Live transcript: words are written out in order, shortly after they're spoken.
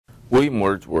William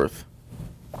Wordsworth,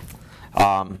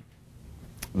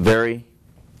 very,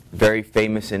 very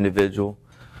famous individual.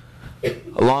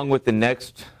 Along with the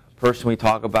next person we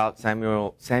talk about,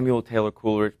 Samuel Taylor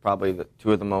Coleridge, probably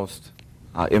two of the most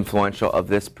influential of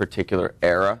this particular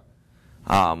era.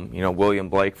 William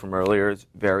Blake from earlier is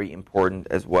very important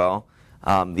as well.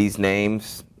 These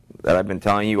names that I've been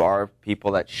telling you are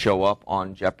people that show up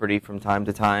on Jeopardy from time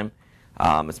to time,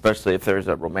 especially if there's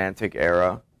a romantic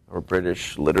era or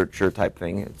British literature type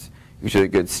thing. It's usually a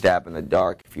good stab in the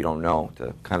dark if you don't know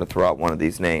to kind of throw out one of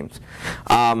these names.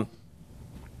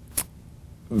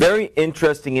 Very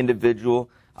interesting individual.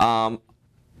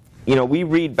 We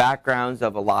read backgrounds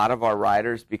of a lot of our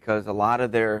writers because a lot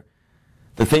of the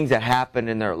things that happen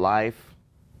in their life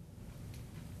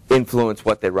influence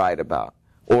what they write about,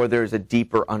 or there's a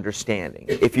deeper understanding.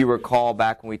 If you recall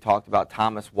back when we talked about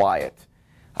Thomas Wyatt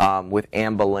with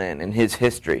Anne Boleyn and his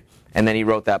history, and then he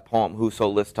wrote that poem, Whoso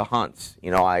Lists to Hunts,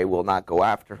 I will not go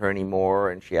after her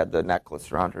anymore, and she had the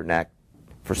necklace around her neck,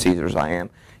 for Caesar's I am.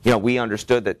 We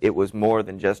understood that it was more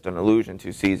than just an allusion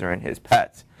to Caesar and his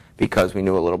pets because we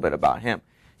knew a little bit about him.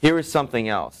 Here is something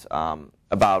else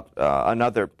about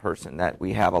another person that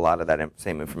we have a lot of that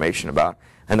same information about,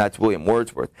 and that's William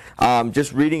Wordsworth.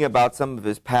 Just reading about some of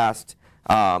his past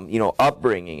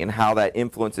upbringing and how that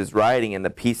influences writing, and the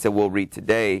piece that we'll read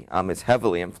today is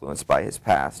heavily influenced by his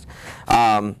past.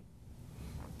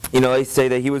 They say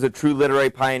that he was a true literary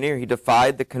pioneer. He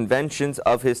defied the conventions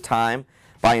of his time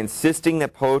by insisting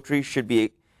that poetry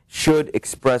should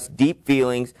express deep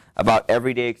feelings about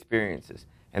everyday experiences.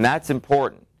 And that's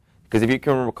important, because if you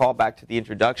can recall back to the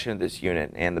introduction of this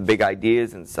unit and the big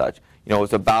ideas and such, it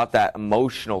was about that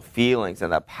emotional feelings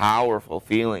and that powerful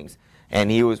feelings. And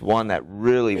he was one that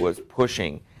really was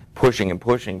pushing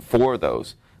for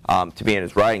those to be in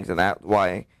his writings, and that's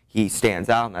why he stands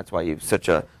out, and that's why he was such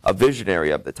a visionary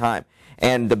of the time.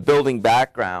 And the building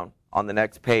background on the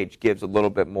next page gives a little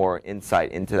bit more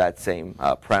insight into that same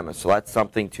premise. So that's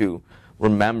something to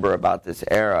remember about this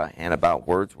era and about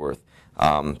Wordsworth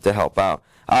to help out.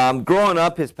 Growing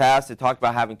up, his past, it talked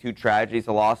about having two tragedies,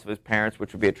 the loss of his parents,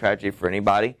 which would be a tragedy for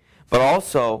anybody, but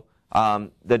also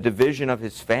the division of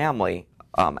his family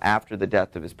after the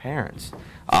death of his parents.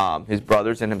 His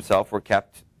brothers and himself were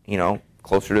kept,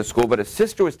 closer to school, but his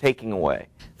sister was taken away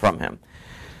from him.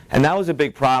 And that was a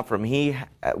big problem for him.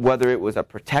 Whether it was a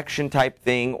protection type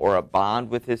thing or a bond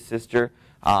with his sister,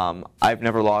 I've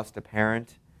never lost a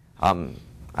parent. I don't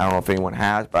know if anyone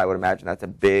has, but I would imagine that's a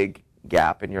big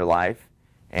gap in your life.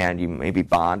 And you maybe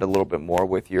bond a little bit more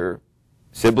with your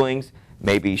siblings.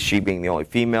 Maybe she being the only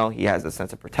female, he has a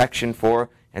sense of protection for her.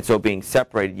 And so being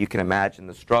separated, you can imagine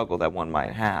the struggle that one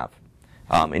might have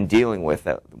in dealing with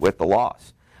the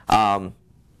loss.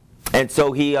 And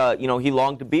so he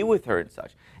longed to be with her and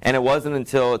such. And it wasn't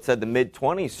until, it said, the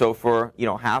mid-20s, so for,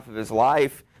 half of his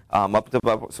life,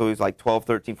 so he was like 12,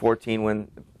 13, 14 when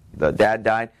the dad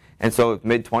died. And so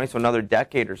mid-20s, so another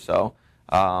decade or so,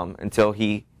 until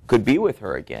he could be with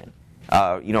her again,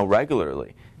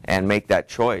 regularly, and make that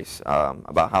choice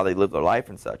about how they live their life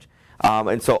and such.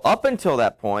 And so up until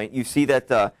that point, you see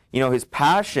that, his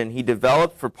passion he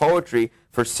developed for poetry,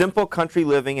 for simple country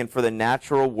living, and for the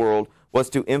natural world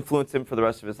was to influence him for the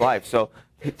rest of his life. So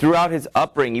throughout his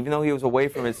upbringing, even though he was away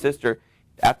from his sister,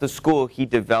 at the school he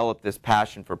developed this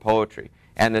passion for poetry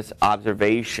and this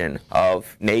observation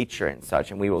of nature and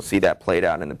such, and we will see that played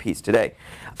out in the piece today.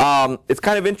 It's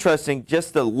kind of interesting,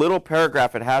 just the little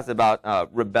paragraph it has about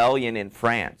rebellion in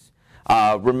France.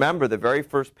 Remember, the very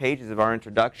first pages of our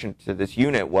introduction to this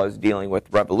unit was dealing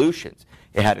with revolutions.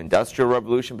 It had Industrial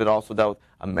Revolution, but also dealt with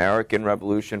American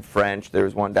Revolution, French. There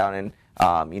was one down in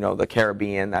the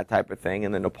Caribbean, that type of thing,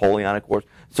 and the Napoleonic Wars.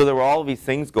 So there were all of these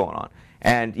things going on.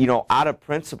 And, out of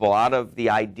principle, out of the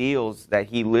ideals that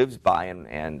he lives by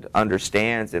and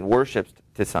understands and worships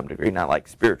to some degree, not like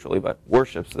spiritually, but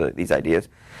worships these ideas,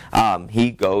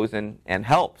 he goes and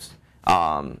helps.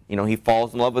 He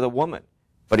falls in love with a woman,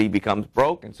 but he becomes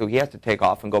broke, and so he has to take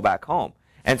off and go back home.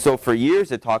 And so for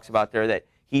years it talks about there that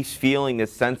he's feeling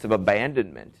this sense of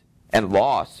abandonment and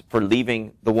loss for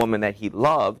leaving the woman that he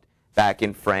loved back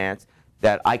in France,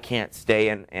 that I can't stay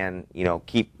and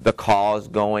keep the cause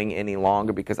going any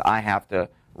longer because I have to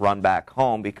run back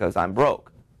home because I'm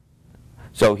broke.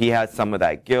 So he has some of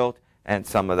that guilt and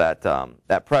some of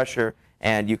that pressure,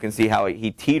 and you can see how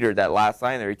he teetered, that last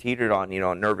line there, he teetered on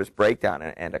a nervous breakdown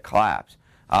and a collapse.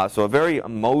 So a very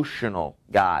emotional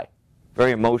guy,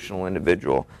 very emotional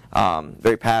individual,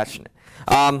 very passionate.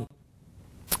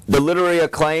 The literary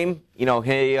acclaim, he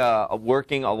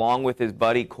working along with his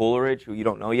buddy Coleridge, who you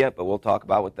don't know yet, but we'll talk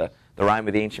about with the Rime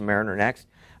of the Ancient Mariner next.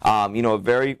 A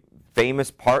very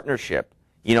famous partnership,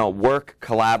 work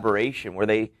collaboration where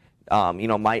they,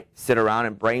 might sit around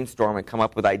and brainstorm and come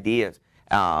up with ideas.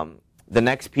 The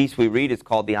next piece we read is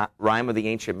called the Rime of the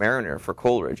Ancient Mariner for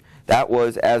Coleridge. That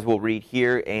was, as we'll read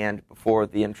here and before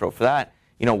the intro for that,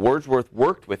 Wordsworth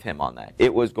worked with him on that.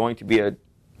 It was going to be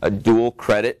a dual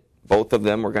credit. Both of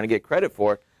them were going to get credit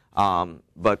for it.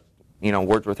 But,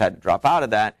 Wordsworth had to drop out of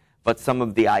that. But some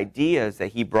of the ideas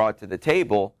that he brought to the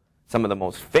table, some of the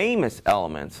most famous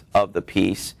elements of the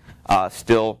piece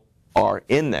still are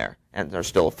in there. And they're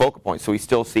still a focal point. So we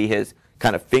still see his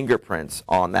kind of fingerprints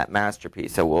on that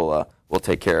masterpiece that we'll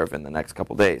take care of in the next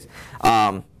couple days.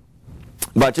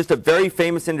 But just a very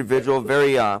famous individual,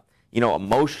 very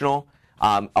emotional,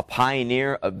 a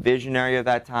pioneer, a visionary of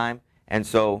that time, and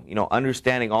so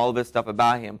understanding all of this stuff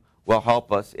about him will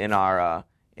help us in our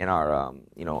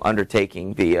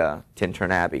undertaking the Tintern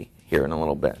Abbey here in a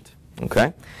little bit.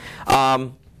 Okay,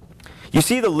 you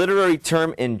see the literary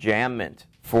term enjambment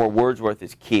for Wordsworth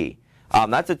is key.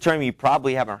 That's a term you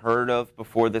probably haven't heard of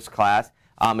before this class.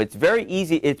 It's very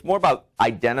easy. It's more about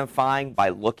identifying by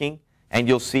looking, and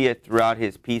you'll see it throughout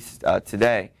his piece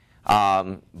today.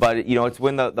 But it's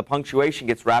when the punctuation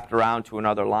gets wrapped around to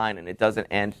another line and it doesn't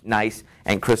end nice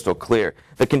and crystal clear.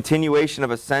 The continuation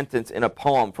of a sentence in a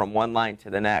poem from one line to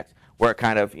the next, where it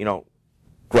kind of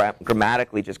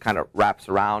grammatically just kind of wraps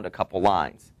around a couple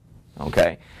lines.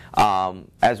 Okay.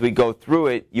 As we go through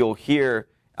it, you'll hear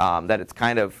that it's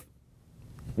kind of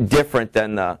different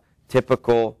than the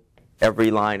typical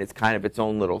every line. It's kind of its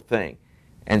own little thing.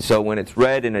 And so when it's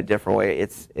read in a different way,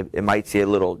 it might seem a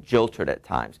little jilted at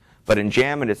times. But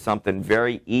enjambment is something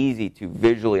very easy to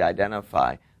visually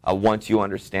identify once you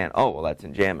understand, oh, well, that's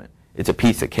enjambment. It's a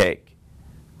piece of cake.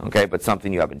 Okay, but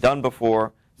something you haven't done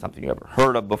before, something you haven't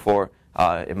heard of before,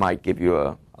 it might give you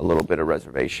a little bit of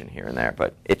reservation here and there,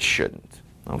 but it shouldn't.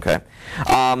 Okay.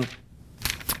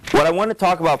 What I want to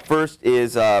talk about first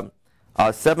is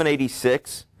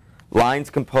 786, lines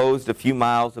composed a few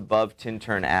miles above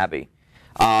Tintern Abbey.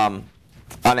 An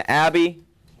abbey,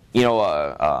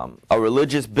 a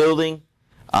religious building.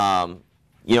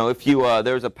 If you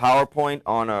there's a PowerPoint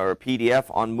or a PDF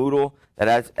on Moodle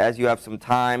that as you have some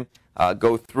time,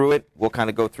 go through it. We'll kind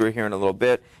of go through it here in a little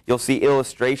bit. You'll see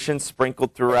illustrations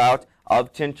sprinkled throughout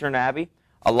of Tintern Abbey,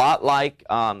 a lot like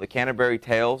the Canterbury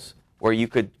Tales, where you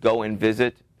could go and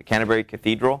visit the Canterbury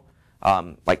Cathedral.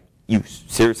 Like you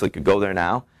seriously could go there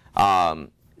now.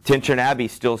 Tintern Abbey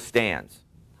still stands.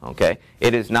 Okay,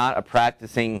 it is not a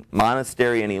practicing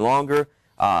monastery any longer.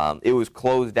 It was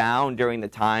closed down during the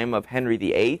time of Henry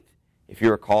VIII. If you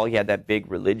recall, he had that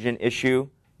big religion issue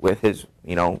with his,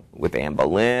 with Anne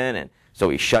Boleyn, and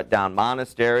so he shut down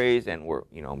monasteries, and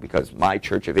because my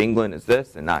Church of England is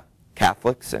this and not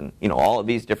Catholics, and all of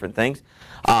these different things.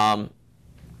 But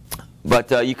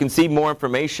you can see more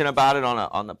information about it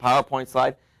on the PowerPoint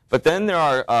slide. But then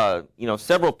there are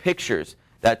several pictures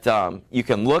that you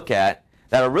can look at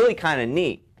that are really kind of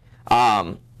neat,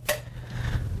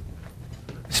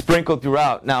 sprinkled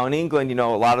throughout. Now in England, a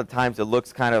lot of times it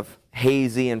looks kind of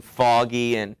hazy and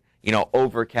foggy and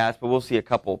overcast, but we'll see a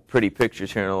couple pretty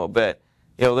pictures here in a little bit.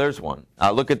 There's one.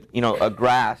 Look at a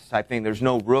grass type thing. There's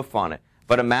no roof on it,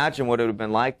 but imagine what it would have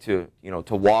been like to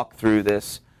to walk through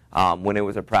this when it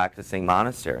was a practicing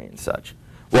monastery and such.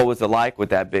 What was it like with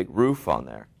that big roof on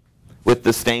there, with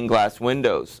the stained glass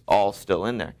windows all still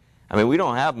in there? I mean, we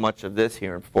don't have much of this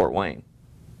here in Fort Wayne.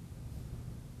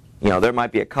 There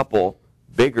might be a couple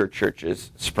bigger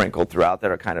churches sprinkled throughout that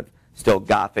are kind of still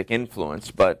Gothic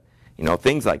influenced, but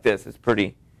things like this is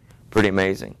pretty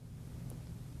amazing.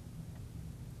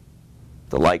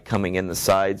 The light coming in the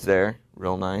sides there,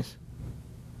 real nice.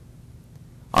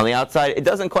 On the outside, it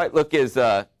doesn't quite look as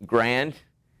grand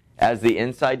as the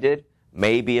inside did.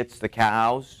 Maybe it's the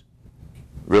cows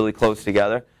really close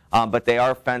together. But they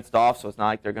are fenced off, so it's not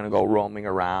like they're going to go roaming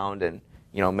around and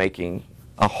making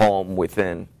a home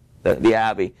within the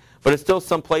abbey. But it's still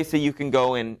some place that you can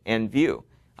go and view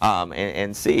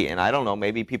and see. And I don't know,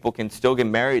 maybe people can still get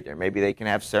married there. Maybe they can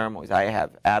have ceremonies. I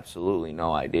have absolutely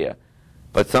no idea.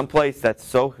 But some place that's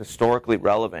so historically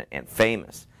relevant and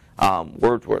famous,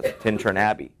 Wordsworth, Tintern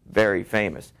Abbey, very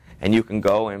famous. And you can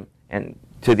go and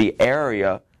to the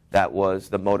area that was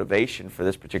the motivation for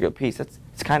this particular piece. It's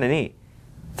kind of neat.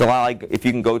 It's a lot like if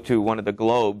you can go to one of the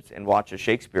Globes and watch a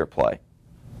Shakespeare play.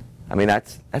 I mean,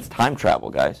 that's time travel,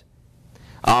 guys.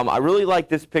 I really like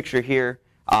this picture here,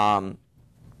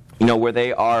 where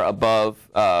they are above,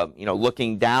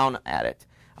 looking down at it.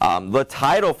 The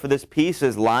title for this piece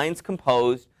is Lines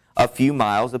Composed a Few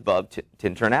Miles Above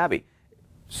Tintern Abbey.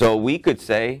 So we could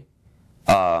say,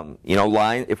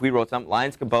 if we wrote something,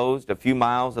 lines composed a few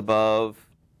miles above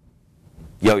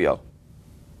Yo-Yo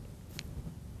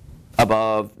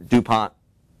above DuPont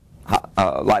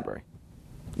Library.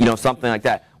 You know, something like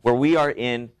that, where we are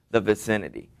in the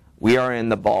vicinity. We are in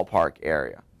the ballpark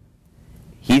area.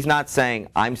 He's not saying,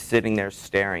 I'm sitting there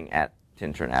staring at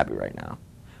Tintern Abbey right now.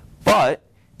 But,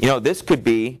 you know, this could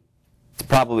be, it's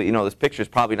probably, you know, this picture is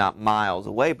probably not miles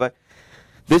away, but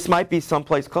this might be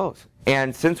someplace close.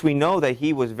 And since we know that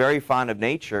he was very fond of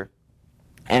nature,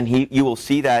 and you will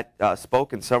see that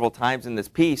spoken several times in this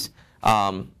piece,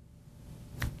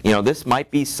 you know, this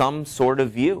might be some sort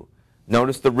of view.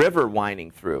 Notice the river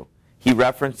winding through. He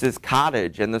references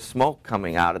cottage and the smoke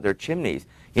coming out of their chimneys.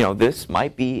 You know, this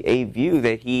might be a view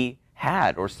that he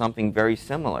had or something very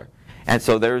similar. And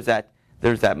so there's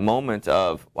that moment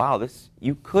of, wow,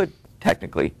 you could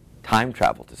technically time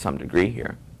travel to some degree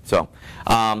here. So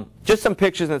just some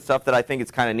pictures and stuff that I think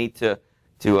it's kind of neat to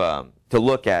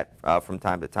look at from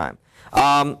time to time.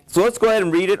 So let's go ahead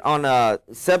and read it on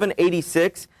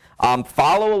 786.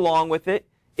 Follow along with it.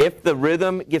 If the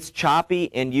rhythm gets choppy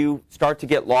and you start to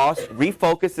get lost,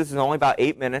 refocus. This is only about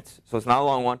 8 minutes, so it's not a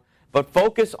long one. But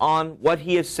focus on what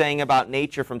he is saying about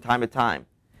nature from time to time.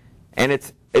 And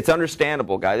it's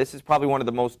understandable, guys. This is probably one of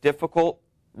the most difficult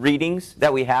readings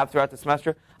that we have throughout the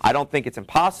semester. I don't think it's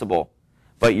impossible,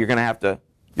 but you're going to have to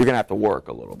work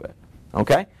a little bit.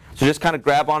 Okay? So just kind of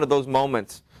grab onto those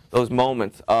moments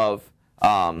of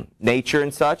nature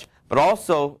and such. But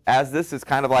also, as this is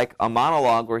kind of like a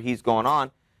monologue where he's going on,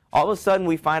 all of a sudden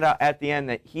we find out at the end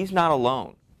that he's not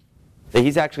alone, that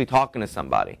he's actually talking to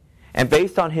somebody. And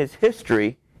based on his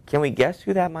history, can we guess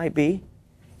who that might be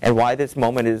and why this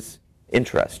moment is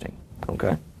interesting?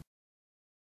 Okay.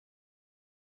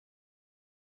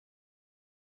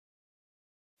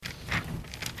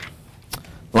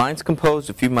 Lines composed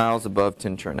a few miles above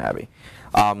Tintern Abbey.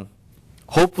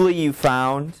 Hopefully you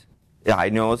found, I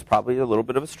know it's probably a little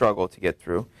bit of a struggle to get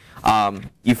through.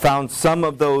 You found some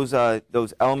of those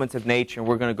elements of nature, and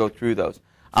we're going to go through those.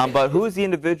 But who is the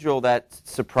individual that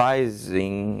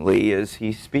surprisingly is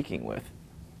he speaking with?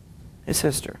 His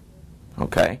sister.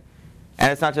 Okay?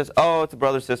 And it's not just, oh, it's a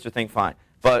brother-sister thing, fine.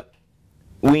 But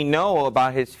we know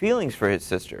about his feelings for his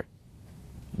sister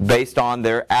based on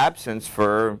their absence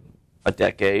for a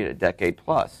decade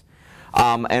plus.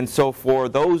 And so for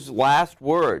those last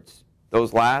words,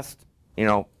 those last,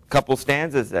 couple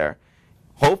stanzas there,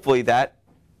 hopefully that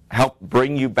helped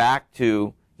bring you back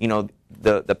to,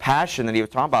 the passion that he was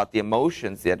talking about, the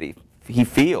emotions that he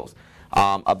feels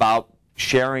about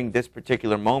sharing this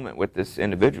particular moment with this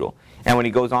individual. And when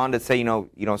he goes on to say,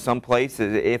 some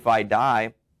places, if I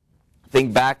die,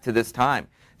 think back to this time.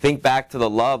 Think back to the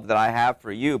love that I have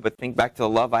for you, but think back to the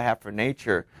love I have for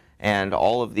nature and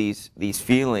all of these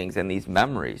feelings and these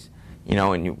memories,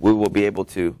 and we will be able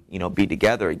to, be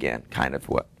together again, kind of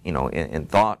what, in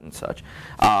thought and such.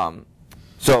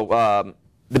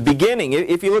 The beginning,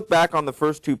 if you look back on the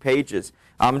first 2 pages,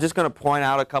 I'm just going to point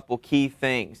out a couple key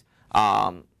things.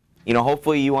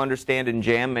 Hopefully you understand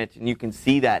enjambment and you can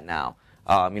see that now.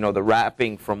 The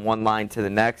wrapping from one line to the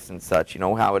next and such,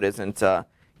 how it isn't,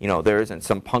 there isn't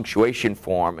some punctuation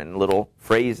form and little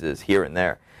phrases here and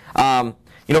there. 5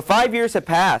 years have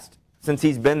passed since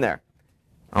he's been there.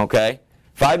 Okay?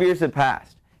 5 years have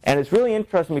passed. And it's really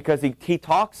interesting because he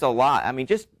talks a lot. I mean,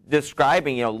 just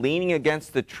describing, leaning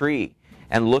against the tree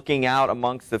and looking out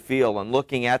amongst the field and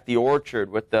looking at the orchard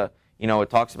with the, it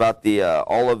talks about the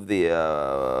all of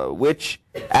the which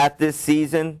at this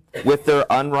season with their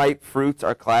unripe fruits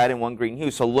are clad in one green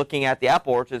hue. So looking at the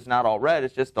apple orchard is not all red.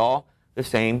 It's just all the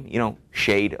same,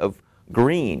 shade of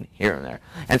green here and there.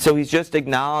 And so he's just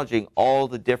acknowledging all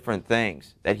the different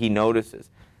things that he notices.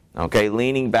 Okay,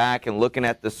 leaning back and looking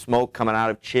at the smoke coming out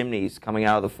of chimneys, coming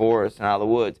out of the forest and out of the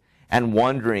woods, and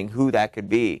wondering who that could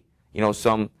be.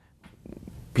 Some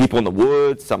people in the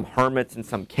woods, some hermits in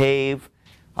some cave.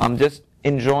 Just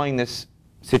enjoying this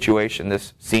situation,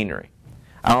 this scenery.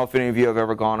 I don't know if any of you have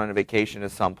ever gone on a vacation to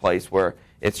some place where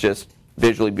it's just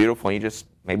visually beautiful and you just,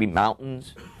 maybe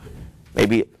mountains,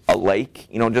 maybe a lake,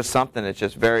 just something that's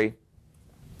just very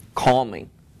calming.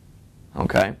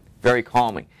 Okay? Very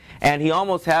calming. And he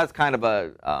almost has kind of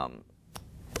a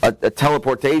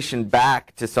teleportation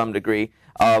back to some degree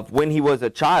of when he was a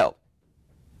child.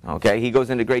 Okay? He goes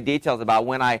into great details about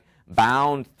when I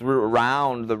bound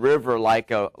around the river like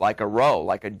a roe,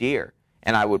 like a deer,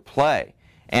 and I would play.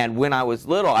 And when I was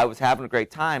little, I was having a great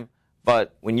time.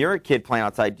 But when you're a kid playing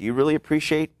outside, do you really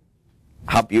appreciate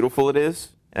how beautiful it is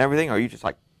and everything? Or are you just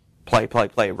like,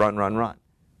 play, run?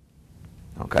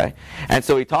 Okay? And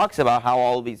so he talks about how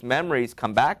all of these memories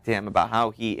come back to him about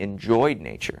how he enjoyed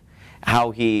nature,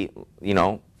 how he,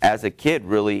 as a kid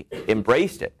really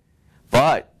embraced it.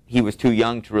 But he was too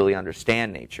young to really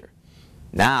understand nature.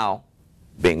 Now,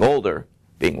 being older,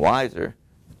 being wiser,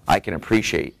 I can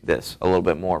appreciate this a little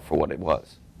bit more for what it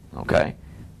was. Okay?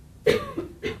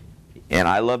 And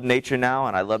I love nature now,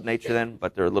 and I love nature then,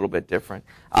 but they're a little bit different.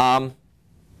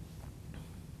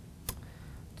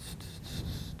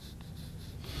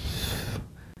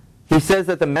 He says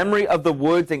that the memory of the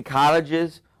woods and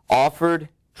cottages offered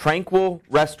tranquil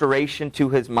restoration to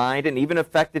his mind and even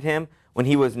affected him when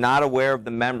he was not aware of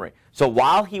the memory. So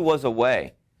while he was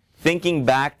away, thinking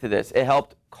back to this, it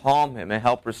helped calm him, it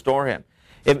helped restore him.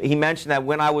 He mentioned that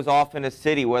when I was off in a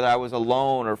city, whether I was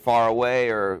alone or far away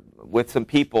or with some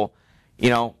people,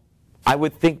 I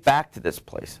would think back to this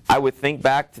place. I would think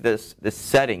back to this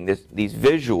setting, these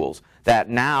visuals that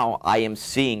now I am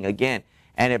seeing again.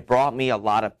 And it brought me a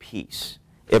lot of peace.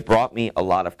 It brought me a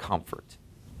lot of comfort.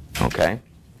 Okay?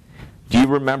 Do you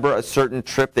remember a certain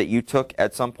trip that you took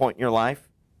at some point in your life?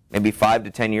 Maybe 5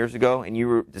 to 10 years ago, and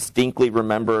you distinctly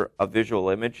remember a visual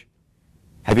image?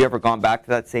 Have you ever gone back to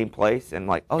that same place and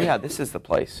like, oh yeah, this is the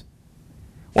place?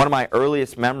 One of my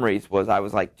earliest memories was I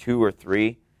was like 2 or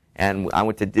 3, and I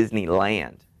went to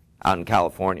Disneyland out in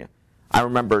California. I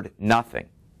remembered nothing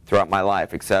throughout my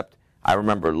life except I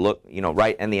remember,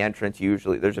 right in the entrance,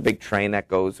 usually, there's a big train that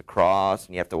goes across,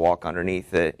 and you have to walk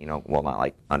underneath it, well, not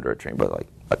like under a train, but like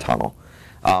a tunnel.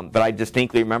 But I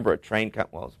distinctly remember a train,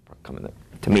 it's coming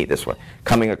to me this way,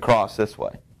 coming across this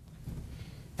way.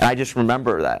 And I just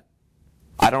remember that.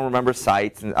 I don't remember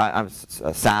sights and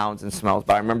sounds and smells,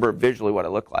 but I remember visually what it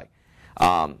looked like.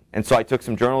 And so I took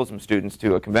some journalism students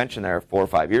to a convention there 4 or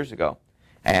 5 years ago,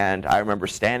 and I remember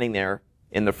standing there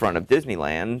in the front of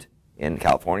Disneyland in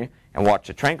California and watched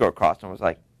a train go across, and I was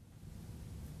like,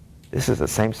 this is the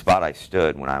same spot I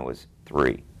stood when I was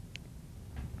 3.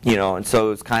 And so it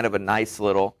was kind of a nice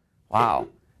little, wow,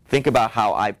 think about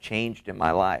how I've changed in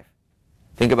my life.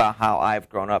 Think about how I've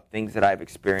grown up, things that I've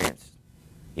experienced,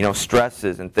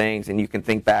 stresses and things, and you can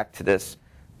think back to this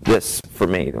for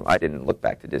me. I didn't look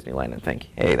back to Disneyland and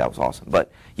think, hey, that was awesome.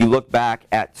 But you look back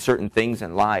at certain things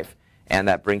in life, and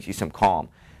that brings you some calm.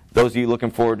 Those of you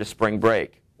looking forward to spring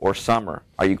break, or summer,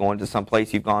 are you going to some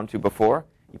place you've gone to before?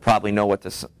 You probably know what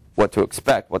to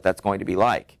expect, what that's going to be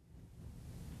like.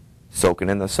 Soaking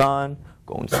in the sun,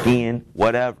 going skiing,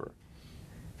 whatever.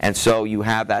 And so you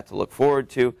have that to look forward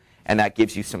to, and that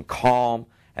gives you some calm,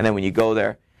 and then when you go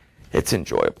there, it's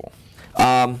enjoyable.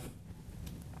 I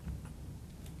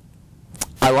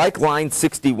like line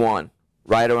 61,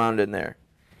 right around in there.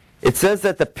 It says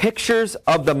that the pictures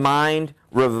of the mind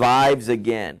revives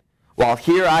again, while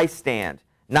here I stand,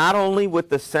 not only with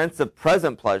the sense of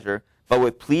present pleasure, but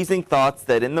with pleasing thoughts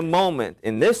that in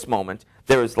this moment,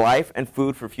 there is life and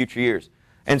food for future years.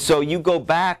 And so you go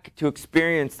back to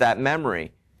experience that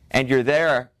memory, and you're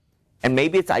there, and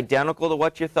maybe it's identical to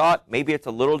what you thought, maybe it's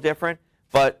a little different,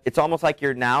 but it's almost like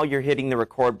you're hitting the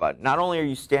record button. Not only are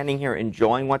you standing here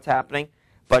enjoying what's happening,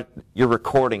 but you're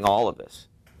recording all of this.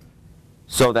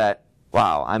 So that,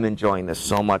 wow, I'm enjoying this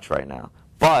so much right now.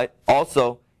 But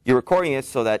also, you're recording this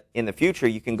so that in the future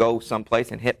you can go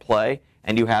someplace and hit play,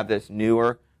 and you have this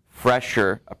newer,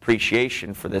 fresher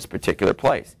appreciation for this particular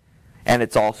place. And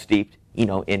it's all steeped,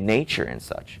 in nature and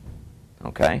such.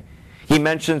 Okay? He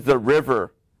mentions the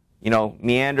river,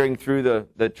 meandering through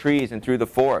the trees and through the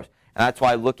forest. And that's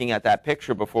why looking at that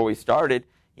picture before we started,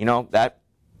 that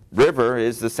river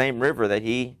is the same river that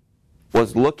he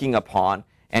was looking upon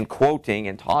and quoting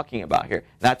and talking about here.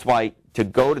 That's why to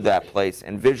go to that place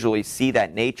and visually see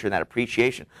that nature and that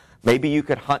appreciation. Maybe you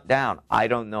could hunt down. I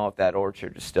don't know if that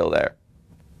orchard is still there.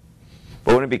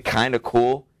 But wouldn't it be kind of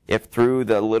cool if through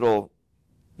the little,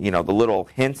 the little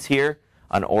hints here,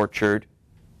 an orchard,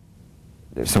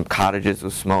 there's some cottages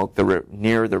with smoke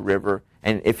near the river,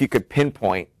 and if you could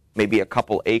pinpoint maybe a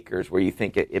couple acres where you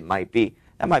think it might be,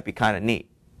 that might be kind of neat.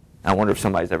 I wonder if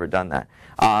somebody's ever done that.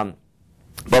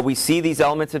 But we see these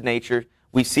elements of nature.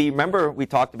 We see, remember we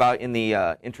talked about in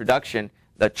the introduction,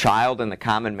 the child and the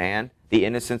common man, the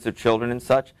innocence of children and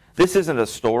such. This isn't a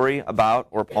story about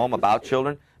or a poem about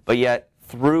children, but yet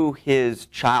through his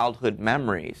childhood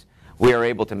memories, we are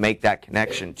able to make that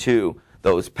connection to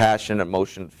those passionate,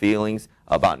 emotional feelings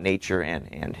about nature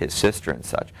and his sister and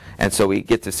such. And so we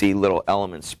get to see little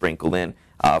elements sprinkled in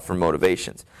for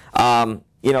motivations.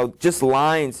 Just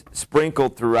lines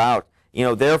sprinkled throughout.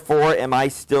 Therefore am I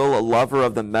still a lover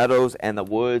of the meadows and the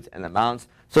woods and the mountains.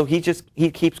 So he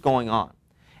keeps going on.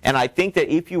 And I think that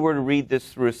if you were to read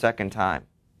this through a second time,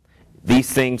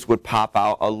 these things would pop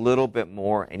out a little bit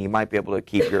more, and you might be able to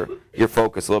keep your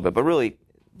focus a little bit. But really,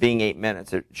 being 8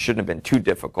 minutes, it shouldn't have been too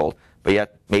difficult. But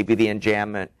yet, maybe the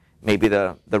enjambment, maybe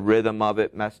the rhythm of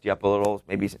it messed you up a little.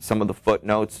 Maybe some of the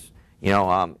footnotes.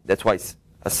 That's why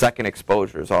a second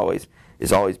exposure is always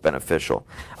beneficial.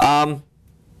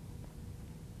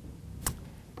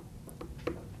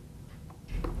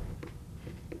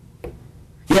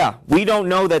 Yeah, we don't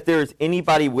know that there is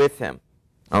anybody with him.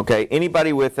 Okay,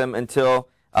 anybody with him until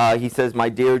he says, "My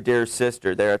dear, dear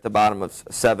sister," there at the bottom of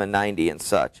 790 and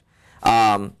such.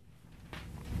 Let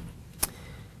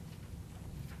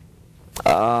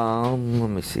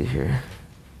me see here.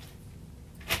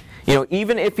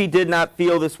 Even if he did not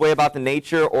feel this way about the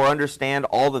nature or understand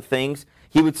all the things,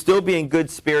 he would still be in good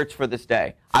spirits for this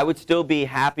day. I would still be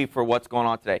happy for what's going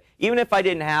on today. Even if I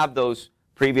didn't have those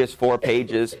previous 4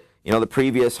 pages, the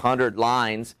previous 100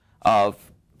 lines of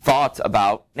thoughts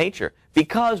about nature.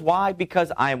 Because, why?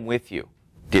 Because I'm with you,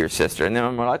 dear sister. And then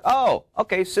I'm like, oh,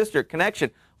 okay, sister,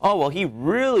 connection. Oh, well, he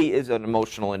really is an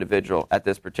emotional individual at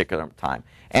this particular time.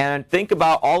 And think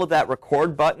about all of that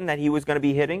record button that he was going to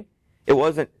be hitting. It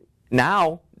wasn't,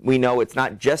 now we know it's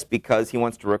not just because he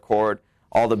wants to record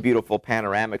all the beautiful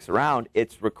panoramics around.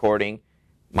 It's recording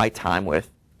my time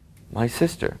with my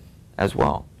sister as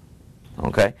well.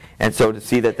 Okay? And so to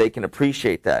see that they can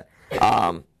appreciate that.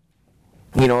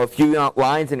 A few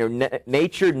lines in here.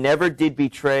 Nature never did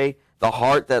betray the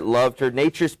heart that loved her.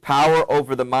 Nature's power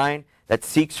over the mind that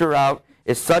seeks her out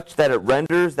is such that it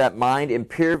renders that mind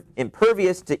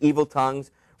impervious to evil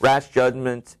tongues, rash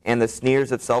judgments, and the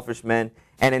sneers of selfish men,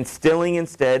 and instilling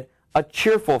instead a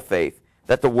cheerful faith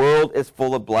that the world is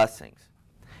full of blessings.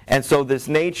 And so this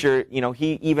nature,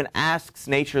 he even asks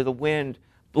nature, the wind,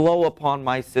 blow upon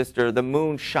my sister, the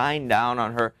moon shine down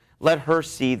on her. Let her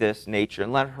see this nature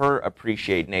and let her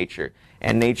appreciate nature.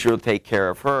 And nature will take care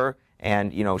of her,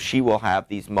 and she will have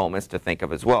these moments to think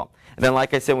of as well. And then,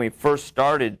 like I said, when we first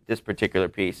started this particular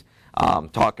piece,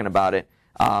 talking about it,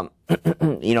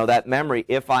 that memory,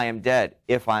 if I am dead,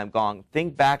 if I am gone,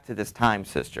 think back to this time,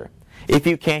 sister. If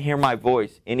you can't hear my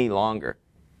voice any longer,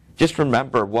 just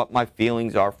remember what my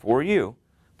feelings are for you,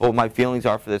 but what my feelings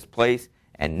are for this place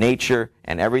and nature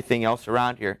and everything else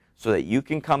around here, so that you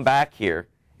can come back here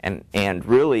and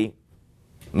really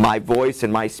my voice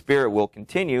and my spirit will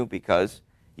continue, because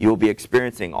you will be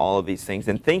experiencing all of these things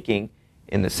and thinking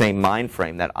in the same mind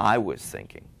frame that I was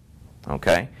thinking.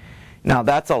 Okay? Now,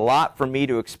 that's a lot for me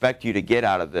to expect you to get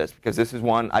out of this, because this is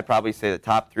one, I'd probably say, the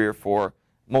top 3 or 4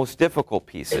 most difficult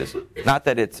pieces. Not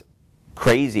that it's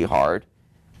crazy hard,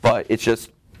 but it's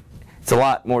a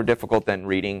lot more difficult than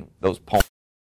reading those poems.